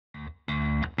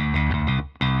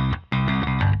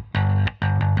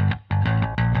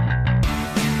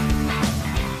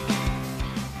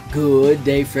Good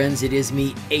day, friends. It is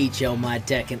me,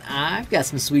 HLModTech, and I've got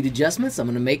some sweet adjustments I'm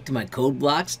going to make to my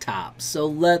Codeblocks top. So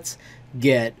let's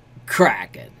get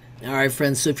cracking. Alright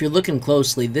friends, so if you're looking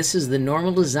closely, this is the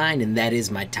normal design and that is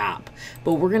my top.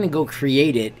 But we're going to go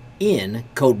create it in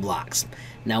Codeblocks.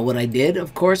 Now what I did,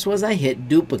 of course, was I hit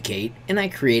duplicate and I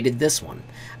created this one.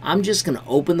 I'm just going to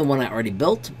open the one I already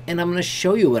built and I'm going to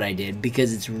show you what I did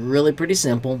because it's really pretty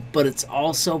simple, but it's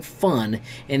also fun,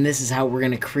 and this is how we're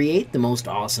going to create the most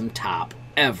awesome top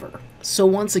ever. So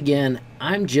once again,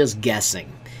 I'm just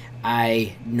guessing.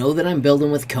 I know that I'm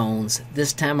building with cones.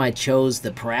 This time I chose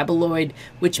the paraboloid,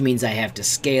 which means I have to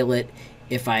scale it.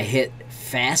 If I hit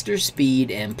faster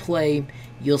speed and play,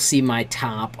 you'll see my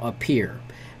top appear.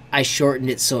 I shortened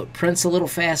it so it prints a little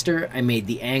faster. I made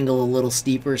the angle a little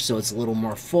steeper so it's a little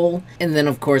more full. And then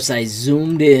of course I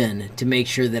zoomed in to make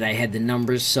sure that I had the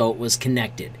numbers so it was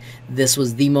connected. This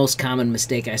was the most common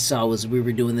mistake I saw was we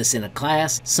were doing this in a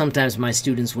class. Sometimes my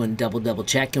students wouldn't double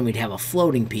check and we'd have a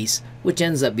floating piece, which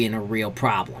ends up being a real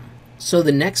problem. So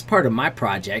the next part of my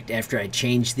project, after I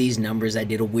changed these numbers, I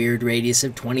did a weird radius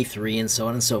of 23 and so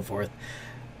on and so forth,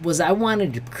 was I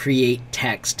wanted to create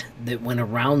text that went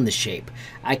around the shape.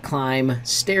 I climb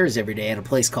stairs every day at a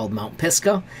place called Mount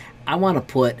Pisgah. I want to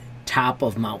put top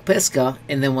of Mount Pisgah,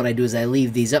 and then what I do is I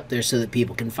leave these up there so that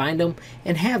people can find them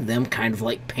and have them kind of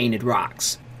like painted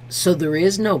rocks. So there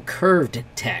is no curved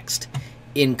text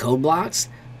in Codeblocks,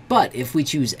 but if we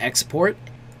choose export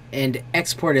and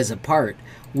export as a part,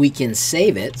 we can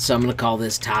save it. So I'm going to call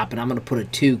this top and I'm going to put a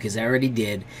 2 because I already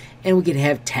did, and we can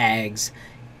have tags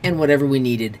and whatever we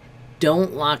needed.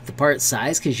 Don't lock the part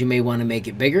size because you may want to make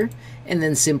it bigger, and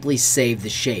then simply save the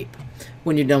shape.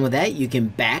 When you're done with that, you can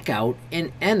back out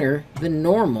and enter the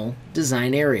normal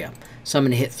design area. So I'm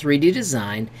going to hit 3D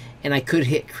design, and I could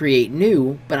hit create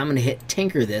new, but I'm going to hit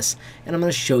tinker this and I'm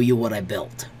going to show you what I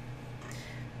built.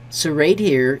 So right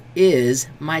here is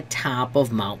my top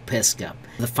of Mount Pisgah.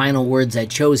 The final words I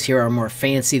chose here are more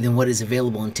fancy than what is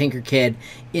available in Tinkercad.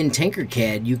 In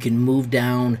Tinkercad, you can move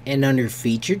down, and under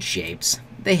featured shapes,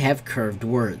 they have curved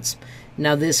words.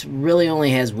 Now this really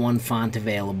only has one font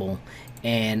available,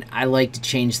 and I like to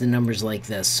change the numbers like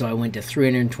this. So I went to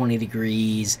 320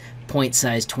 degrees, point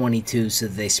size 22, so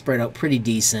they spread out pretty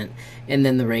decent, and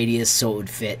then the radius so it would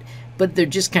fit, but they're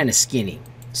just kind of skinny.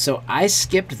 So I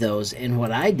skipped those, and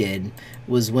what I did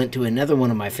was went to another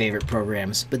one of my favorite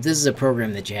programs, but this is a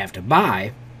program that you have to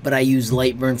buy, but I use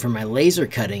Lightburn for my laser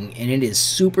cutting, and it is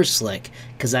super slick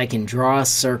because I can draw a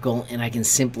circle and I can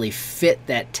simply fit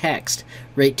that text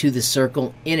right to the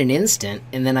circle in an instant,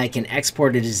 and then I can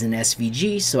export it as an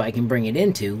SVG so I can bring it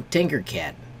into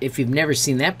Tinkercad. If you've never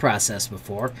seen that process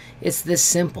before, it's this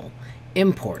simple.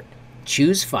 Import,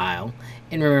 choose file,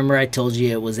 and remember I told you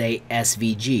it was a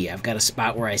SVG. I've got a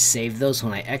spot where I save those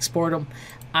when I export them.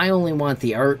 I only want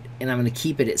the art, and I'm going to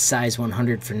keep it at size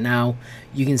 100 for now.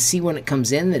 You can see when it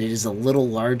comes in that it is a little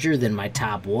larger than my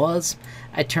top was.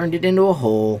 I turned it into a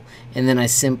hole, and then I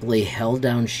simply held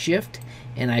down shift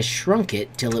and I shrunk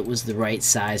it till it was the right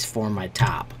size for my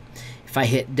top. If I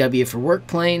hit W for work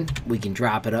plane, we can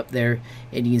drop it up there,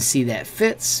 and you can see that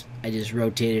fits. I just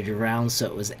rotated it around so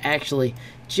it was actually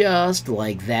just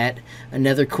like that.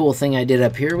 Another cool thing I did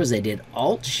up here was I did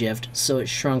Alt Shift so it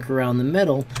shrunk around the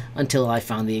middle until I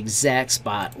found the exact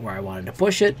spot where I wanted to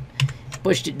push it,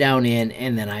 pushed it down in,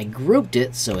 and then I grouped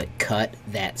it so it cut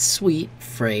that sweet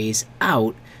phrase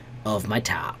out of my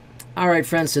top. Alright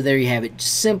friends, so there you have it.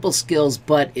 Simple skills,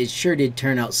 but it sure did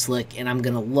turn out slick, and I'm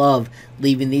going to love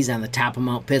leaving these on the top of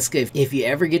Mount Pisgah. If you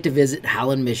ever get to visit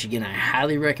Holland, Michigan, I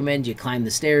highly recommend you climb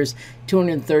the stairs,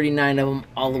 239 of them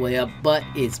all the way up, but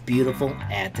it's beautiful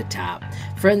at the top.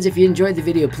 Friends, if you enjoyed the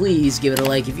video, please give it a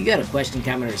like. If you got a question,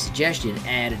 comment, or suggestion,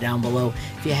 add it down below.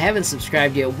 If you haven't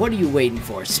subscribed yet, what are you waiting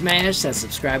for? Smash that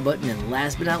subscribe button, and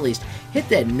last but not least, hit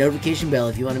that notification bell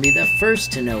if you want to be the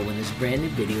first to know when there's a brand new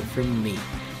video from me,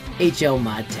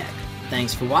 HLModTech.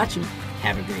 Thanks for watching.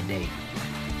 Have a great day.